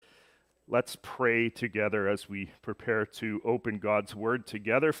Let's pray together as we prepare to open God's Word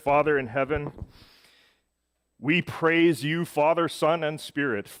together. Father in heaven, we praise you, Father, Son, and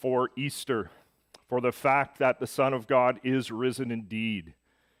Spirit, for Easter, for the fact that the Son of God is risen indeed,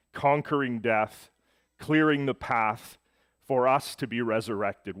 conquering death, clearing the path for us to be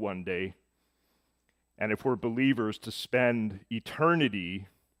resurrected one day. And if we're believers, to spend eternity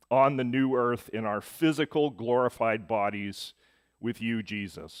on the new earth in our physical, glorified bodies with you,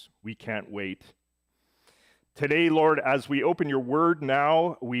 Jesus. We can't wait. Today, Lord, as we open your word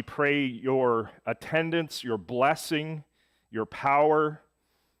now, we pray your attendance, your blessing, your power.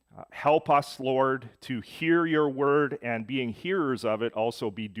 Help us, Lord, to hear your word and being hearers of it, also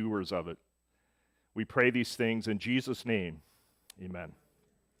be doers of it. We pray these things in Jesus' name. Amen.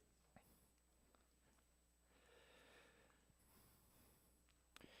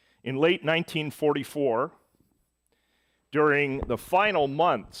 In late 1944, during the final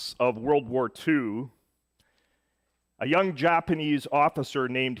months of World War II, a young Japanese officer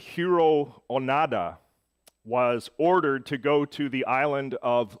named Hiro Onada was ordered to go to the island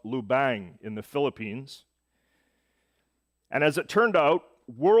of Lubang in the Philippines. And as it turned out,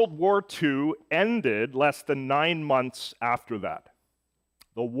 World War II ended less than 9 months after that.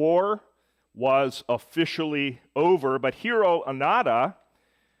 The war was officially over, but Hiro Onada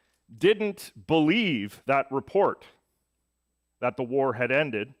didn't believe that report that the war had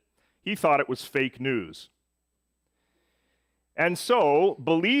ended. He thought it was fake news. And so,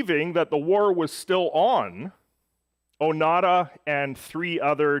 believing that the war was still on, Onada and 3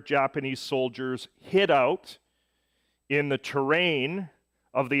 other Japanese soldiers hid out in the terrain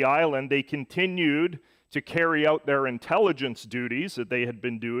of the island. They continued to carry out their intelligence duties that they had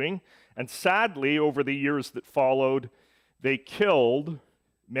been doing, and sadly, over the years that followed, they killed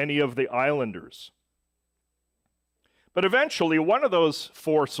many of the islanders. But eventually, one of those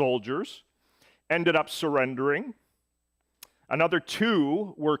 4 soldiers ended up surrendering. Another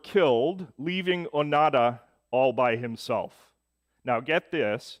 2 were killed, leaving Onada all by himself. Now get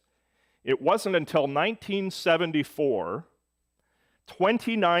this, it wasn't until 1974,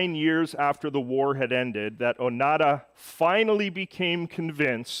 29 years after the war had ended, that Onada finally became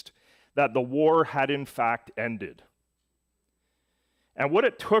convinced that the war had in fact ended. And what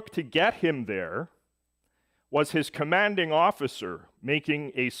it took to get him there was his commanding officer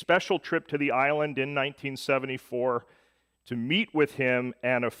making a special trip to the island in 1974 to meet with him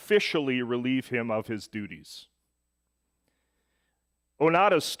and officially relieve him of his duties.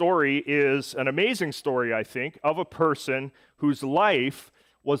 Onada's story is an amazing story, I think, of a person whose life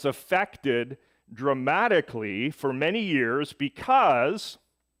was affected dramatically for many years because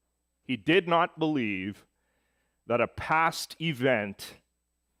he did not believe that a past event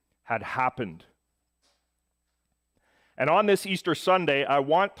had happened. And on this Easter Sunday, I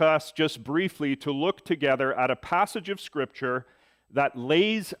want us just briefly to look together at a passage of Scripture that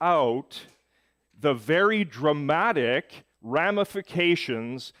lays out the very dramatic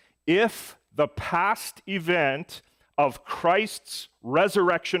ramifications if the past event of Christ's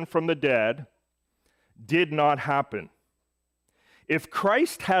resurrection from the dead did not happen. If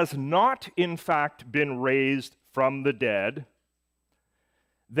Christ has not, in fact, been raised from the dead,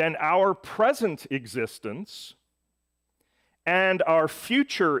 then our present existence and our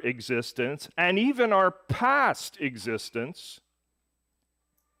future existence, and even our past existence,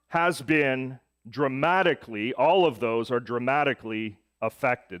 has been dramatically, all of those are dramatically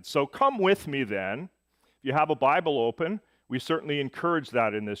affected. So come with me then. If you have a Bible open, we certainly encourage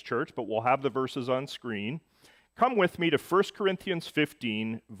that in this church, but we'll have the verses on screen. Come with me to 1 Corinthians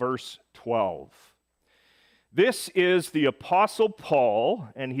 15, verse 12. This is the Apostle Paul,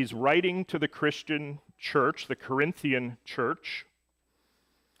 and he's writing to the Christian church, the Corinthian church.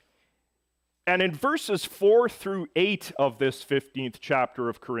 And in verses 4 through 8 of this 15th chapter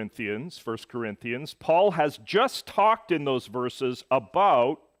of Corinthians, 1 Corinthians, Paul has just talked in those verses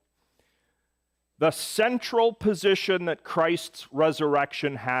about the central position that Christ's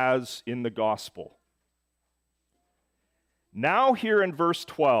resurrection has in the gospel. Now here in verse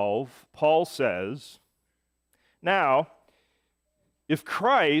 12, Paul says, now, if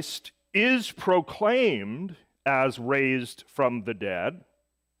Christ is proclaimed as raised from the dead,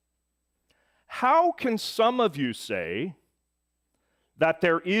 how can some of you say that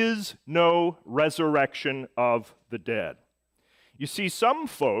there is no resurrection of the dead? You see, some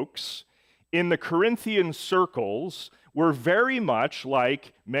folks in the Corinthian circles were very much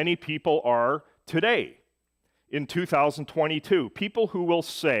like many people are today in 2022. People who will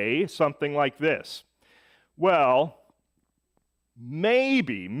say something like this: well,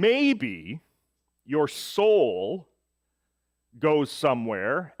 maybe your soul goes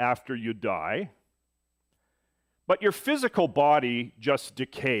somewhere after you die, but your physical body just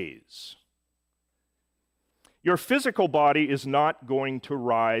decays. Your physical body is not going to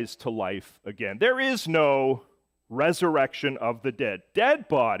rise to life again. There is no resurrection of the dead. Dead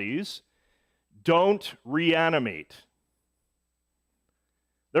bodies don't reanimate.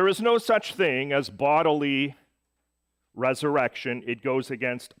 There is no such thing as bodily resurrection. It goes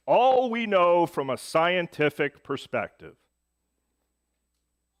against all we know from a scientific perspective.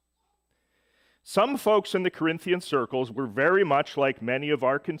 Some folks in the Corinthian circles were very much like many of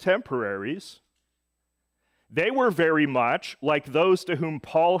our contemporaries. They were very much like those to whom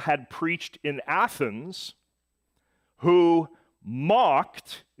Paul had preached in Athens, who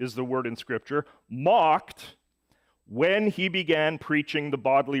mocked, is the word in Scripture, mocked when he began preaching the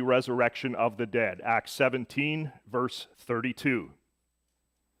bodily resurrection of the dead. Acts 17, verse 32.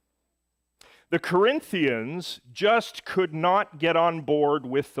 The Corinthians just could not get on board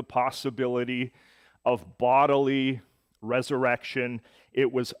with the possibility of bodily resurrection.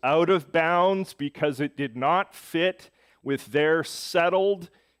 It was out of bounds because it did not fit with their settled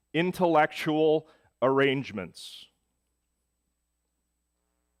intellectual arrangements.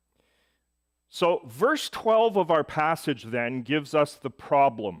 So, verse 12 of our passage then gives us the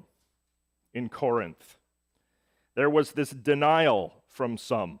problem in Corinth. There was this denial from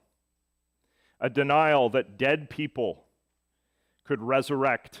some, a denial that dead people could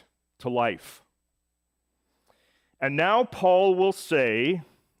resurrect to life. And now Paul will say,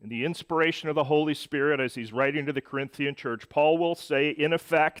 in the inspiration of the Holy Spirit as he's writing to the Corinthian church, Paul will say, in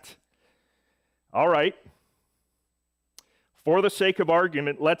effect, all right, for the sake of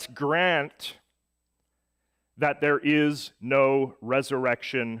argument, let's grant that there is no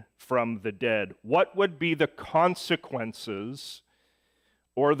resurrection from the dead. What would be the consequences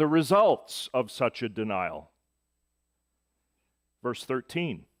or the results of such a denial? Verse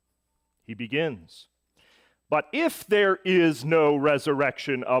 13, he begins, but if there is no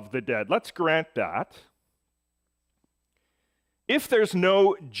resurrection of the dead, let's grant that. If there's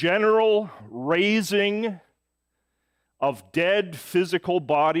no general raising of dead physical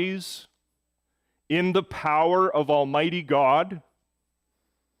bodies in the power of Almighty God,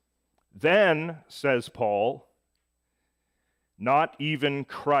 then, says Paul, not even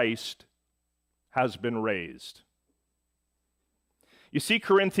Christ has been raised. You see,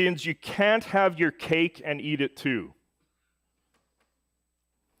 Corinthians, you can't have your cake and eat it too.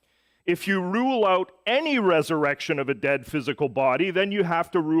 If you rule out any resurrection of a dead physical body, then you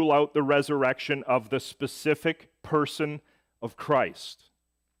have to rule out the resurrection of the specific person of Christ.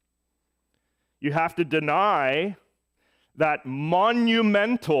 You have to deny that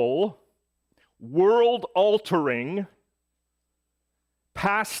monumental, world-altering,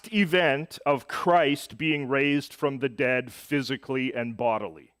 past event of Christ being raised from the dead physically and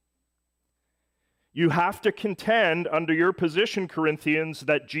bodily. You have to contend under your position, Corinthians,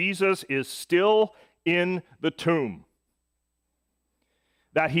 that Jesus is still in the tomb,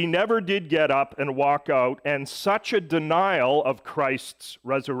 that he never did get up and walk out, and such a denial of Christ's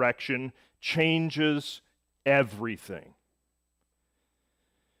resurrection changes everything.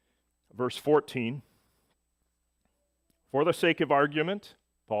 Verse 14, for the sake of argument,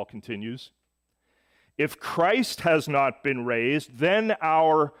 Paul continues, if Christ has not been raised, then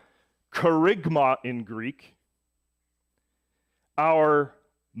our kerygma in Greek, our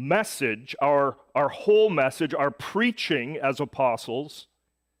message, our whole message, our preaching as apostles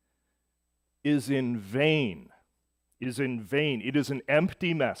is in vain. Is in vain. It is an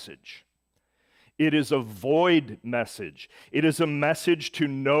empty message. It is a void message. It is a message to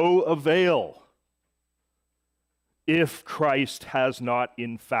no avail if Christ has not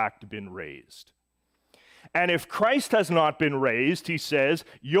in fact been raised. And if Christ has not been raised, he says,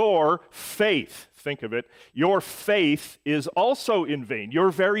 your faith, think of it, your faith is also in vain.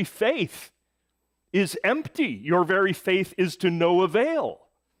 Your very faith is empty. Your very faith is to no avail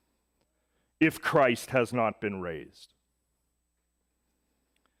if Christ has not been raised.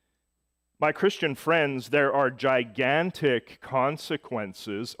 My Christian friends, there are gigantic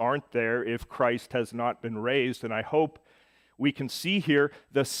consequences, aren't there, if Christ has not been raised? And I hope we can see here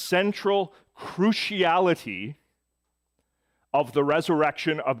the central cruciality of the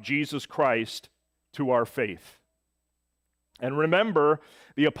resurrection of Jesus Christ to our faith. And remember,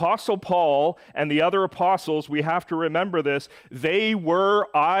 the Apostle Paul and the other apostles, we have to remember this, they were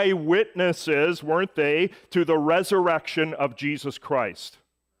eyewitnesses, weren't they, to the resurrection of Jesus Christ.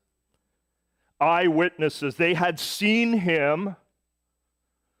 Eyewitnesses. They had seen him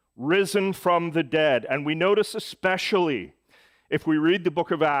risen from the dead. And we notice especially, if we read the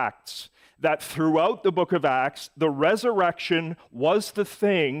book of Acts, that throughout the book of Acts, the resurrection was the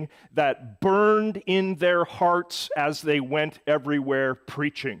thing that burned in their hearts as they went everywhere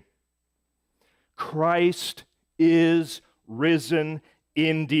preaching. Christ is risen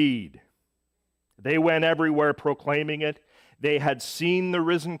indeed. They went everywhere proclaiming it. They had seen the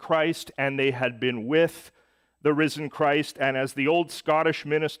risen Christ, and they had been with the risen Christ. And as the old Scottish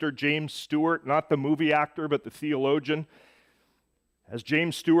minister James Stewart, not the movie actor, but the theologian, as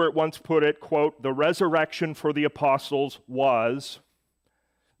James Stewart once put it, quote, "The resurrection for the apostles was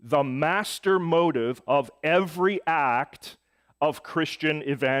the master motive of every act of Christian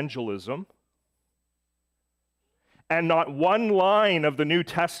evangelism. And not one line of the New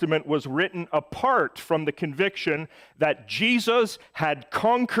Testament was written apart from the conviction that Jesus had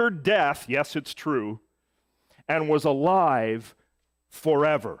conquered death, yes, it's true, and was alive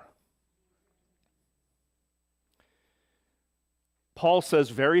forever." Paul says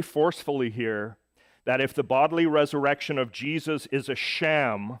very forcefully here that if the bodily resurrection of Jesus is a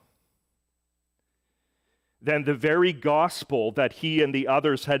sham, then the very gospel that he and the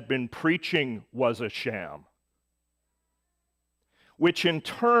others had been preaching was a sham. Which in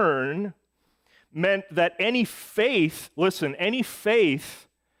turn meant that any faith, listen, any faith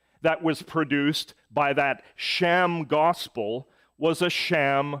that was produced by that sham gospel was a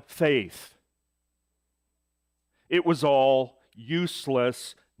sham faith. It was all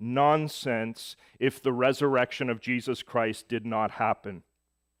useless nonsense if the resurrection of Jesus Christ did not happen.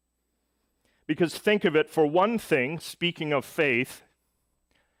 Because think of it, for one thing, speaking of faith,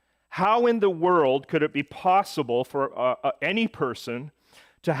 how in the world could it be possible for any person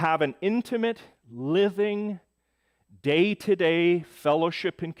to have an intimate, living, day-to-day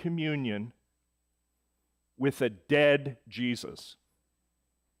fellowship and communion with a dead Jesus?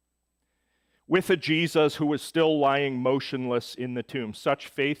 With a Jesus who was still lying motionless in the tomb. Such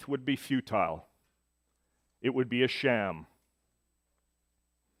faith would be futile. It would be a sham.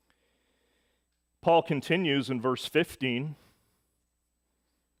 Paul continues in verse 15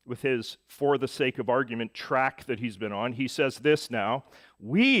 with his "for the sake of argument" track that he's been on. He says this now,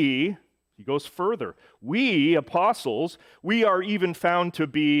 he goes further, we apostles, we are even found to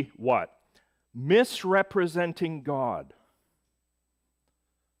be what? Misrepresenting God.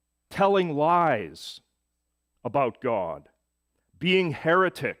 Telling lies about God, being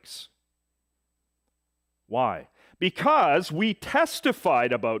heretics. Why? Because we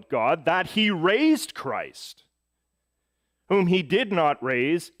testified about God that he raised Christ, whom he did not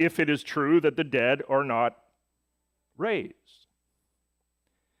raise, if it is true that the dead are not raised.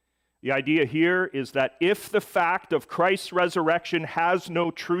 The idea here is that if the fact of Christ's resurrection has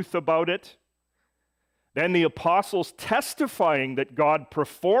no truth about it, then the apostles testifying that God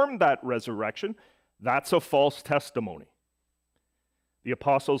performed that resurrection, that's a false testimony. The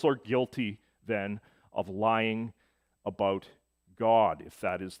apostles are guilty then of lying about God, if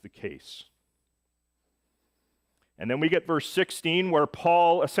that is the case. And then we get verse 16, where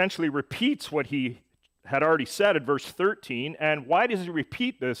Paul essentially repeats what he had already said in verse 13. And why does he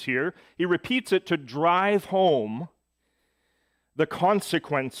repeat this here? He repeats it to drive home the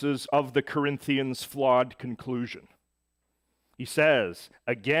consequences of the Corinthians' flawed conclusion. He says,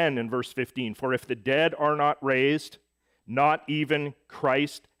 again in verse 15, "For if the dead are not raised, not even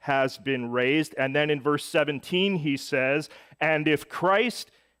Christ has been raised." And then in verse 17 he says, "And if Christ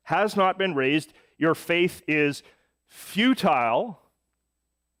has not been raised, your faith is futile,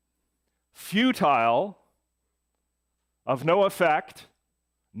 of no effect,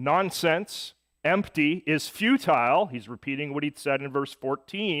 nonsense, empty, is futile." He's repeating what he'd said in verse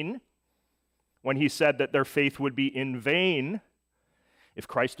 14 when he said that their faith would be in vain. If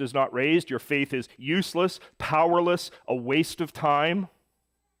Christ is not raised, your faith is useless, powerless, a waste of time.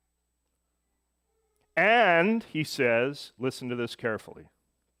 And he says, listen to this carefully,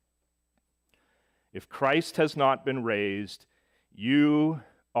 if Christ has not been raised, you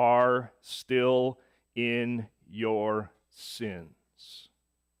are still in your sins.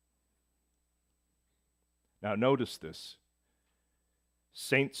 Now notice this,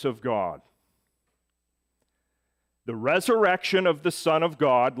 saints of God. The resurrection of the Son of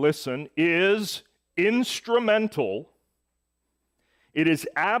God, listen, is instrumental. It is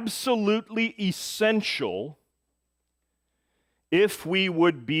absolutely essential if we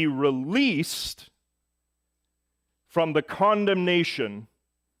would be released from the condemnation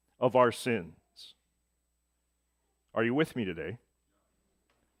of our sins. Are you with me today?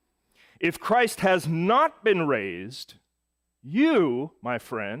 If Christ has not been raised, you, my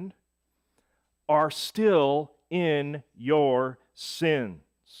friend, are still in your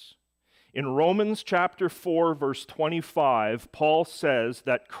sins. In Romans chapter 4, verse 25, Paul says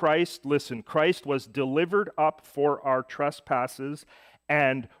that Christ was delivered up for our trespasses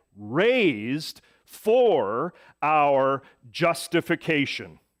and raised for our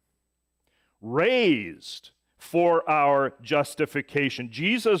justification. Raised for our justification.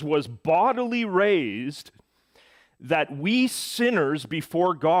 Jesus was bodily raised that we sinners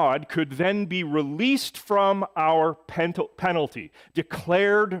before God could then be released from our penalty,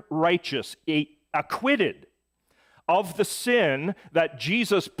 declared righteous, acquitted of the sin that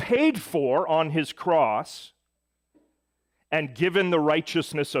Jesus paid for on his cross, and given the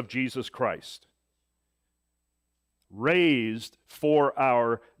righteousness of Jesus Christ. Raised for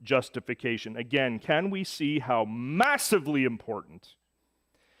our justification. Again, can we see how massively important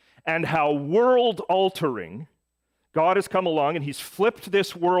and how world-altering God has come along and he's flipped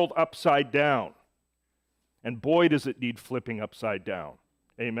this world upside down. And boy, does it need flipping upside down.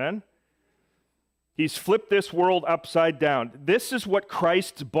 Amen? He's flipped this world upside down. This is what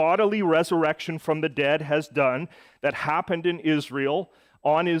Christ's bodily resurrection from the dead has done, that happened in Israel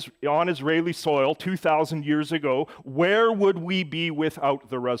on Israeli soil 2,000 years ago. Where would we be without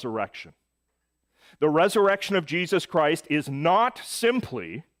the resurrection? The resurrection of Jesus Christ is not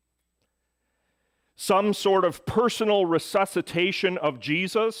simply some sort of personal resuscitation of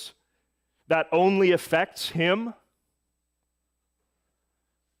Jesus that only affects him.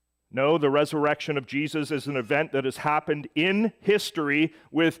 No, the resurrection of Jesus is an event that has happened in history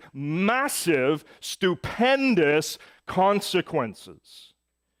with massive, stupendous consequences.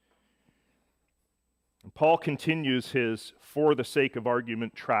 And Paul continues his for the sake of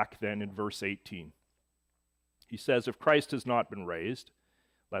argument track then in verse 18. He says, if Christ has not been raised,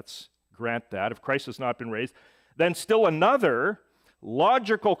 let's grant that. If Christ has not been raised, then still another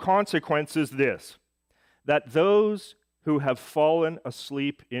logical consequence is this, that those who have fallen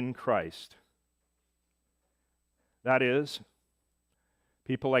asleep in Christ, that is,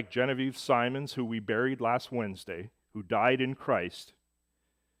 people like Genevieve Simons, who we buried last Wednesday, who died in Christ,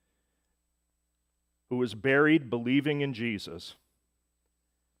 who was buried believing in Jesus,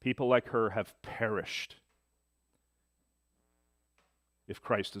 people like her have perished if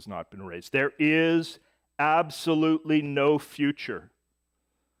Christ has not been raised. There is absolutely no future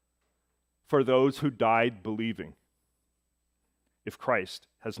for those who died believing if Christ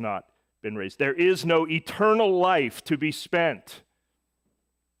has not been raised. There is no eternal life to be spent.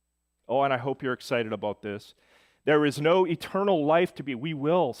 Oh, and I hope you're excited about this. There is no eternal life to be. We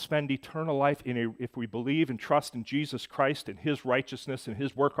will spend eternal life if we believe and trust in Jesus Christ and his righteousness and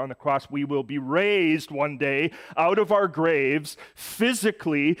his work on the cross. We will be raised one day out of our graves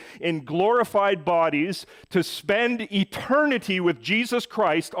physically in glorified bodies to spend eternity with Jesus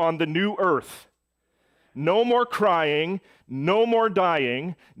Christ on the new earth. No more crying, no more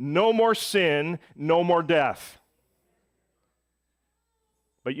dying, no more sin, no more death.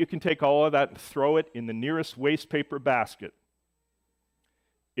 But you can take all of that and throw it in the nearest waste paper basket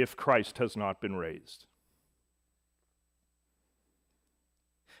if Christ has not been raised.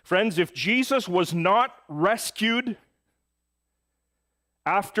 Friends, if Jesus was not rescued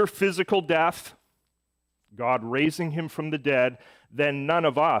after physical death, God raising him from the dead, then none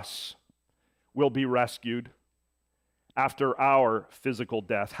of us will be rescued after our physical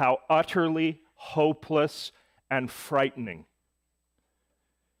death. How utterly hopeless and frightening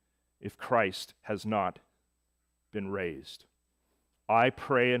if Christ has not been raised. I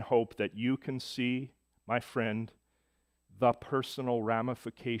pray and hope that you can see, my friend, the personal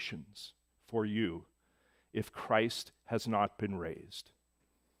ramifications for you if Christ has not been raised.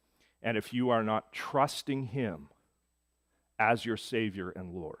 And if you are not trusting him as your Savior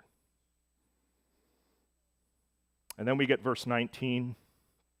and Lord. And then we get verse 19,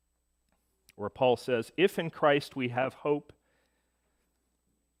 where Paul says, if in Christ we have hope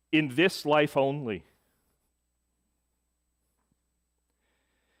in this life only.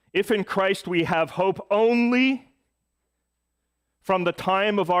 If in Christ we have hope only from the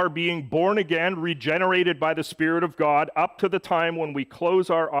time of our being born again, regenerated by the Spirit of God, up to the time when we close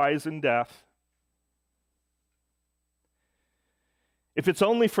our eyes in death, if it's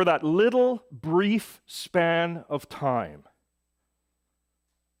only for that little brief span of time,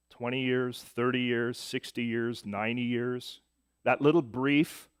 20 years, 30 years, 60 years, 90 years, that little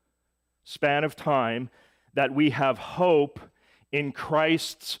brief span of time that we have hope in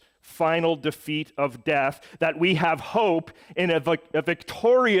Christ's final defeat of death, that we have hope in a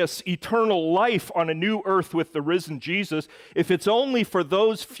victorious eternal life on a new earth with the risen Jesus, if it's only for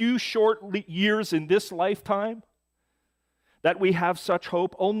those few short years in this lifetime that we have such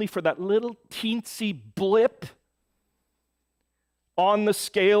hope, only for that little teensy blip on the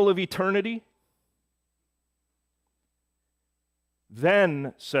scale of eternity,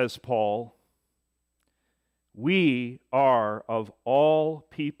 then, says Paul, we are of all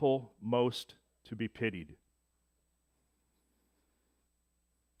people most to be pitied.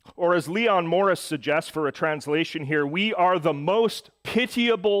 Or as Leon Morris suggests for a translation here, we are the most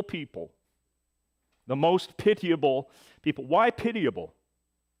pitiable people. The most pitiable people. Why pitiable?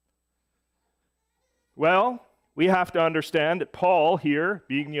 Well, we have to understand that Paul here,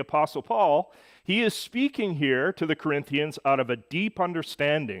 being the Apostle Paul, he is speaking here to the Corinthians out of a deep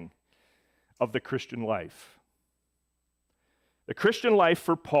understanding of the Christian life. The Christian life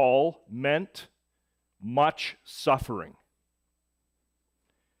for Paul meant much suffering.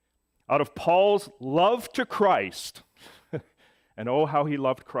 Out of Paul's love to Christ, and oh, how he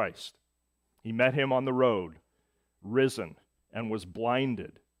loved Christ. He met him on the road, risen, and was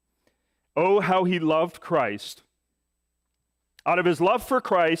blinded. Oh, how he loved Christ. Out of his love for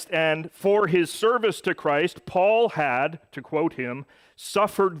Christ and for his service to Christ, Paul had, to quote him,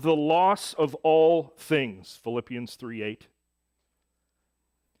 suffered the loss of all things, Philippians 3:8.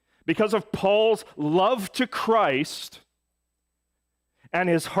 Because of Paul's love to Christ and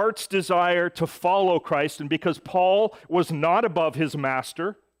his heart's desire to follow Christ, and because Paul was not above his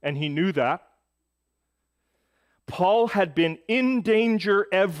master, and he knew that, Paul had been in danger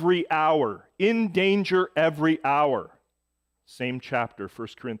every hour. In danger every hour. Same chapter, 1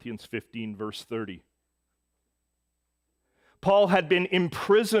 Corinthians 15, verse 30. Paul had been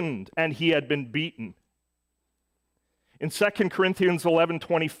imprisoned and he had been beaten. In 2 Corinthians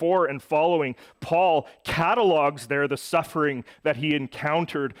 11:24 and following, Paul catalogs there the suffering that he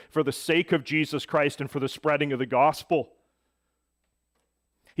encountered for the sake of Jesus Christ and for the spreading of the gospel.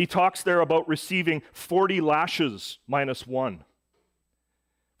 He talks there about receiving 40 lashes minus one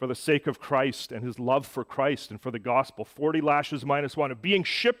for the sake of Christ and his love for Christ and for the gospel. 40 lashes minus one, of being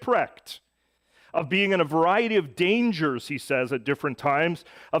shipwrecked, of being in a variety of dangers, he says at different times,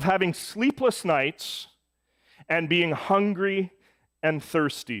 of having sleepless nights and being hungry and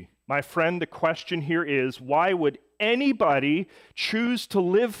thirsty. My friend, the question here is, why would anybody choose to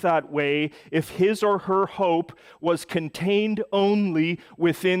live that way if his or her hope was contained only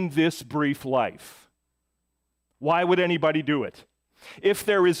within this brief life? Why would anybody do it? If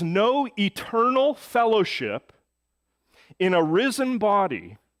there is no eternal fellowship in a risen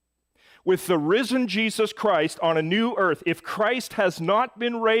body with the risen Jesus Christ on a new earth, if Christ has not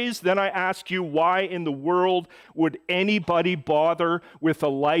been raised, then I ask you, why in the world would anybody bother with a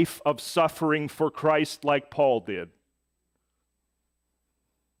life of suffering for Christ like Paul did?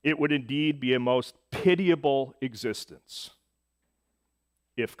 It would indeed be a most pitiable existence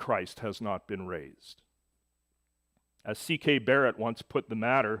if Christ has not been raised. As C.K. Barrett once put the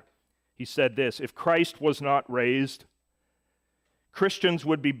matter, he said this: if Christ was not raised, Christians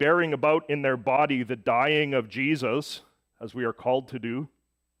would be bearing about in their body the dying of Jesus, as we are called to do,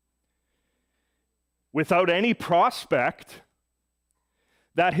 without any prospect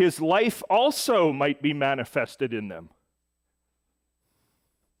that his life also might be manifested in them.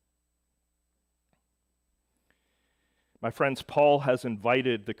 My friends, Paul has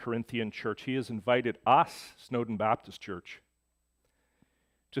invited the Corinthian church, he has invited us, Snowdon Baptist Church,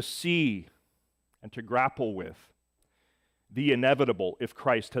 to see and to grapple with the inevitable if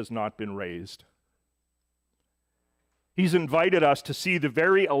Christ has not been raised. He's invited us to see the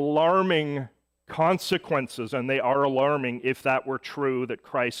very alarming consequences, and they are alarming if that were true, that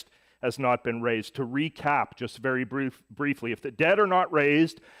Christ has not been raised. To recap just very briefly, if the dead are not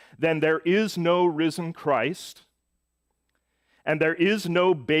raised, then there is no risen Christ, and there is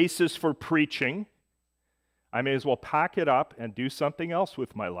no basis for preaching. I may as well pack it up and do something else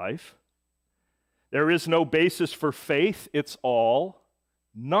with my life. There is no basis for faith. It's all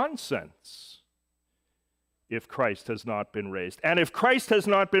nonsense if Christ has not been raised. And if Christ has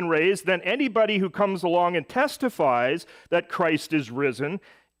not been raised, then anybody who comes along and testifies that Christ is risen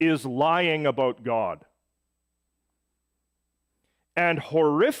is lying about God. And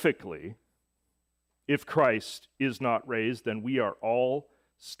horrifically, if Christ is not raised, then we are all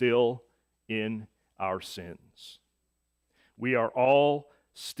still in our sins. We are all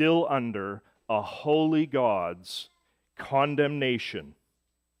still under a holy God's condemnation,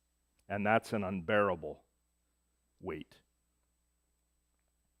 and that's an unbearable weight.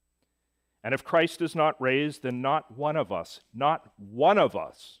 And if Christ is not raised, then not one of us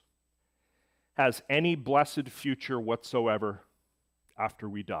has any blessed future whatsoever after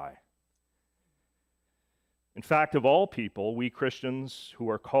we die. In fact, of all people, we Christians who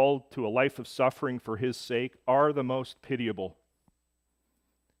are called to a life of suffering for his sake are the most pitiable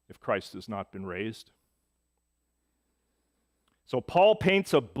if Christ has not been raised. So Paul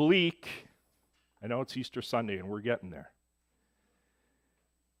paints a bleak, I know it's Easter Sunday and we're getting there.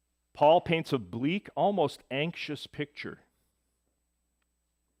 Paul paints a bleak, almost anxious picture.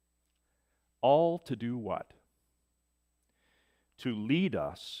 All to do what? To lead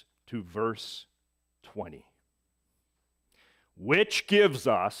us to verse 20, which gives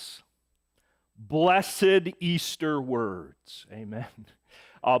us blessed Easter words. Amen.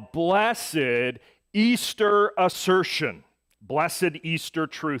 A blessed Easter assertion. Blessed Easter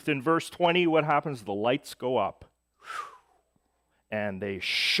truth. In verse 20, what happens? The lights go up and they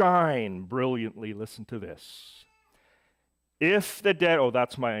shine brilliantly. Listen to this. If the dead,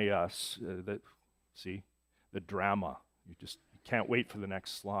 that's my, see, the drama. You can't wait for the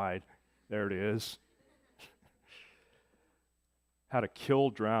next slide. There it is. How to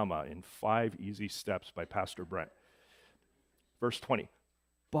Kill Drama in 5 Easy Steps by Pastor Brent. Verse 20.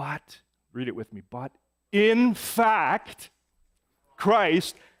 But, read it with me, but in fact,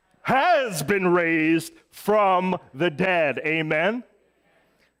 Christ has been raised from the dead. Amen?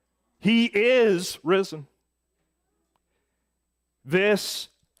 He is risen. This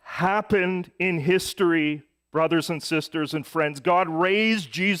happened in history, brothers and sisters and friends. God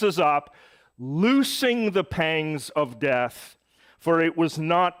raised Jesus up, loosing the pangs of death, for it was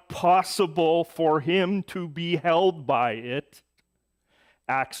not possible for him to be held by it.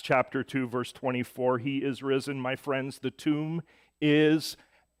 Acts chapter 2, verse 24, he is risen, my friends. The tomb is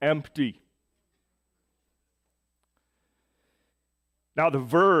empty. Now, the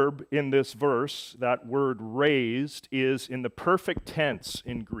verb in this verse, that word raised, is in the perfect tense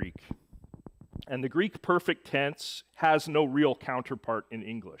in Greek. And the Greek perfect tense has no real counterpart in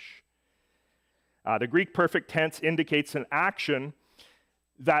English. The Greek perfect tense indicates an action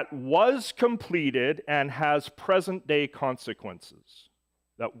that was completed and has present-day consequences.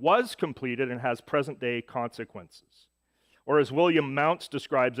 That was completed and has present-day consequences. Or as William Mounce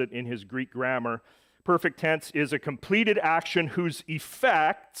describes it in his Greek grammar, perfect tense is a completed action whose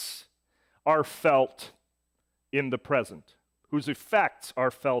effects are felt in the present. Whose effects are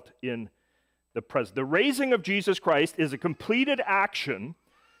felt in the present. The raising of Jesus Christ is a completed action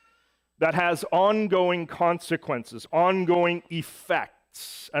that has ongoing consequences, ongoing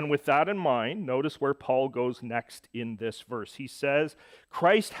effects. And with that in mind, notice where Paul goes next in this verse. He says,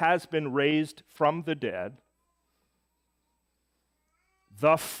 Christ has been raised from the dead,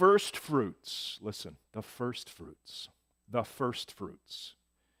 the first fruits, listen, the first fruits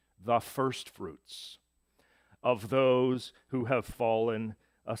of those who have fallen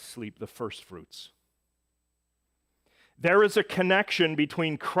asleep, the first fruits. There is a connection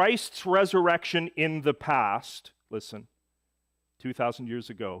between Christ's resurrection in the past, listen, 2,000 years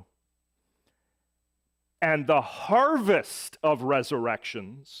ago, and the harvest of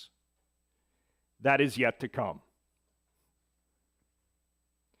resurrections that is yet to come.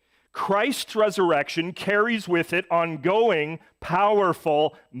 Christ's resurrection carries with it ongoing,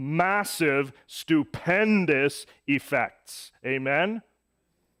 powerful, massive, stupendous effects. Amen?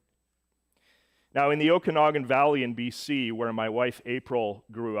 Now, in the Okanagan Valley in BC, where my wife April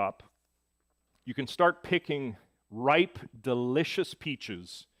grew up, you can start picking ripe, delicious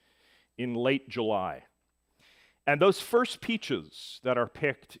peaches in late July. And those first peaches that are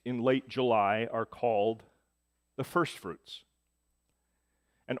picked in late July are called the first fruits.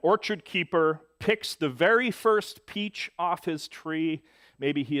 An orchard keeper picks the very first peach off his tree.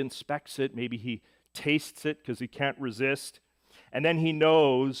 Maybe he inspects it, maybe he tastes it because he can't resist. And then he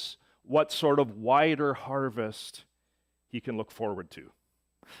knows what sort of wider harvest he can look forward to.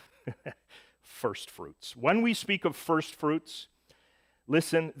 First fruits. When we speak of first fruits,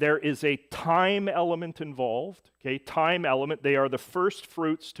 listen, there is a time element involved. Okay, time element. They are the first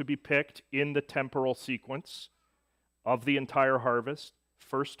fruits to be picked in the temporal sequence of the entire harvest.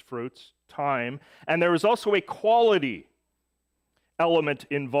 First fruits, time. And there is also a quality element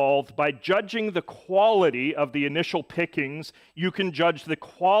involved. By judging the quality of the initial pickings, you can judge the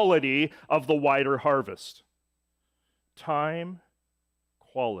quality of the wider harvest. Time,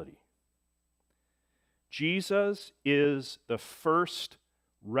 quality. Jesus is the first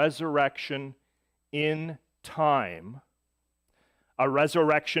resurrection in time, a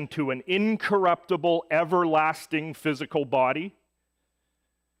resurrection to an incorruptible, everlasting physical body.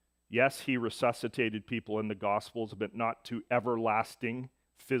 Yes, he resuscitated people in the Gospels, but not to everlasting,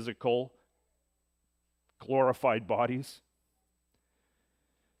 physical, glorified bodies.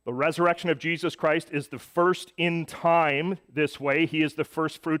 The resurrection of Jesus Christ is the first in time this way. He is the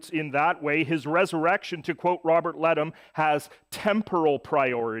first fruits in that way. His resurrection, to quote Robert Ledham, has temporal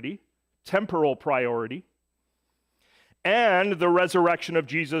priority. Temporal priority. And the resurrection of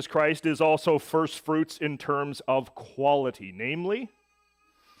Jesus Christ is also first fruits in terms of quality. Namely,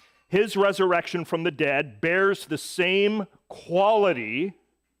 his resurrection from the dead bears the same quality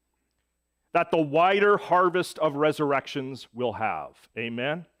that the wider harvest of resurrections will have.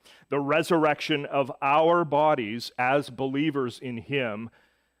 Amen? The resurrection of our bodies as believers in him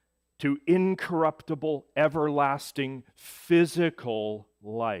to incorruptible, everlasting, physical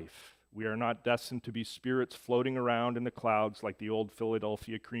life. We are not destined to be spirits floating around in the clouds like the old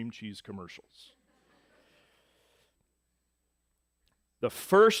Philadelphia cream cheese commercials. The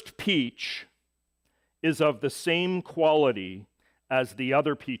first peach is of the same quality as the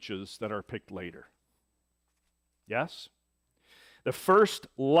other peaches that are picked later. Yes? The first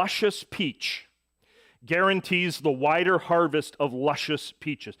luscious peach guarantees the wider harvest of luscious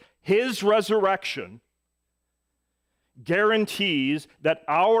peaches. His resurrection guarantees that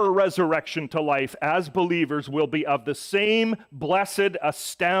our resurrection to life as believers will be of the same blessed,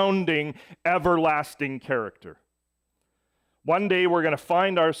 astounding, everlasting character. One day we're going to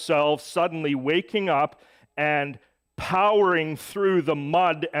find ourselves suddenly waking up and powering through the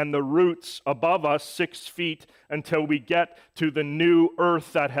mud and the roots above us 6 feet until we get to the new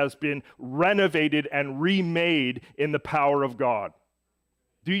earth that has been renovated and remade in the power of God.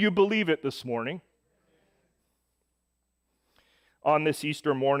 Do you believe it this morning? On this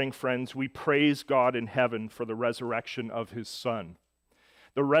Easter morning, friends, we praise God in heaven for the resurrection of his Son.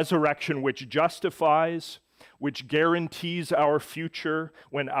 The resurrection which justifies, which guarantees our future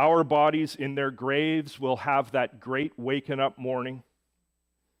when our bodies in their graves will have that great waken up morning.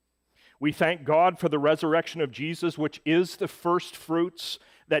 We thank God for the resurrection of Jesus, which is the first fruits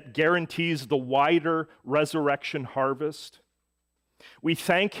that guarantees the wider resurrection harvest. We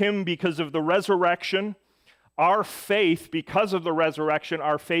thank him because of the resurrection. Our faith, because of the resurrection,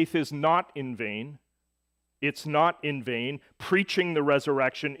 our faith is not in vain. It's not in vain. Preaching the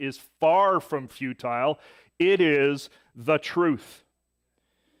resurrection is far from futile. It is the truth.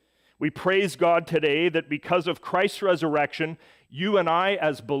 We praise God today that because of Christ's resurrection, you and I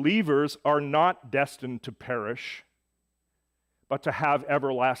as believers are not destined to perish, but to have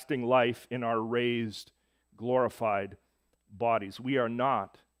everlasting life in our raised, glorified bodies. We are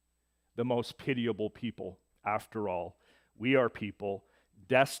not the most pitiable people, after all. We are people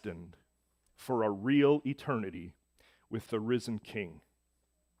destined for a real eternity with the risen King.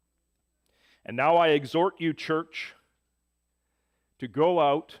 And now I exhort you, church, to go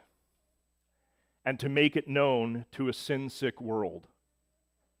out and to make it known to a sin-sick world.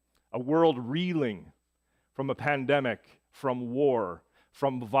 A world reeling from a pandemic, from war,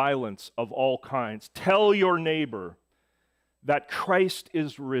 from violence of all kinds. Tell your neighbor that Christ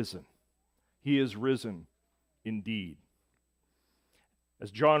is risen. He is risen indeed.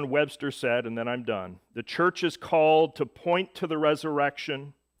 As John Webster said, and then I'm done, the church is called to point to the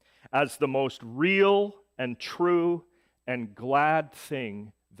resurrection as the most real and true and glad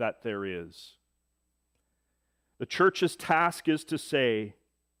thing that there is. The church's task is to say,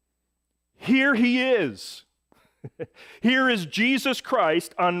 here he is. Here is Jesus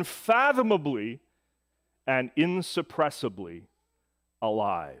Christ, unfathomably and insuppressibly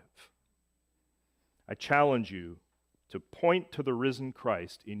alive. I challenge you to point to the risen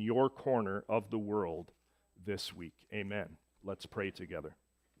Christ in your corner of the world this week. Amen. Let's pray together.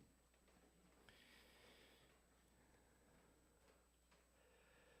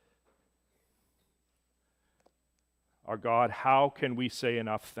 Our God, how can we say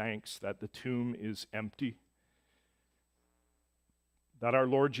enough thanks that the tomb is empty? That our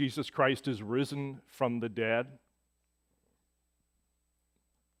Lord Jesus Christ is risen from the dead?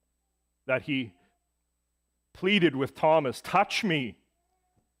 That he pleaded with Thomas, touch me,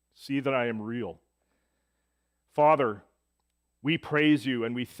 see that I am real. Father, we praise you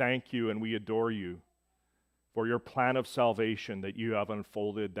and we thank you and we adore you for your plan of salvation that you have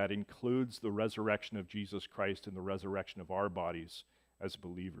unfolded that includes the resurrection of Jesus Christ and the resurrection of our bodies as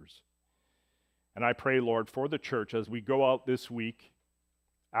believers. And I pray, Lord, for the church as we go out this week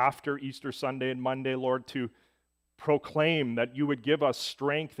after Easter Sunday and Monday, Lord, to proclaim that you would give us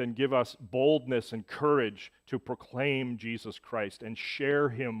strength and give us boldness and courage to proclaim Jesus Christ and share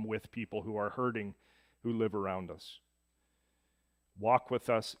him with people who are hurting, who live around us. Walk with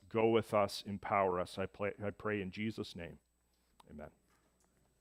us, go with us, empower us. I pray in Jesus' name. Amen.